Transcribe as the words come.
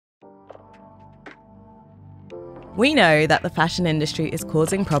We know that the fashion industry is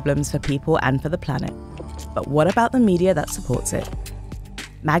causing problems for people and for the planet. But what about the media that supports it?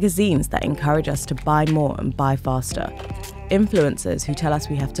 Magazines that encourage us to buy more and buy faster. Influencers who tell us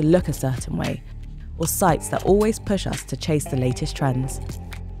we have to look a certain way. Or sites that always push us to chase the latest trends.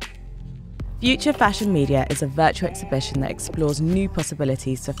 Future Fashion Media is a virtual exhibition that explores new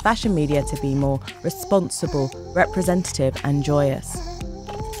possibilities for fashion media to be more responsible, representative and joyous.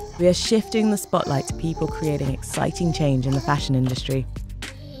 We are shifting the spotlight to people creating exciting change in the fashion industry.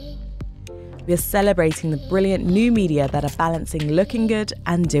 We are celebrating the brilliant new media that are balancing looking good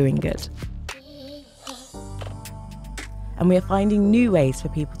and doing good. And we are finding new ways for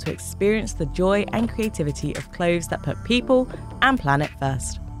people to experience the joy and creativity of clothes that put people and planet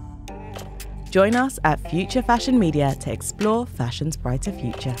first. Join us at Future Fashion Media to explore fashion's brighter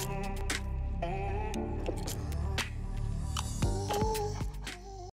future.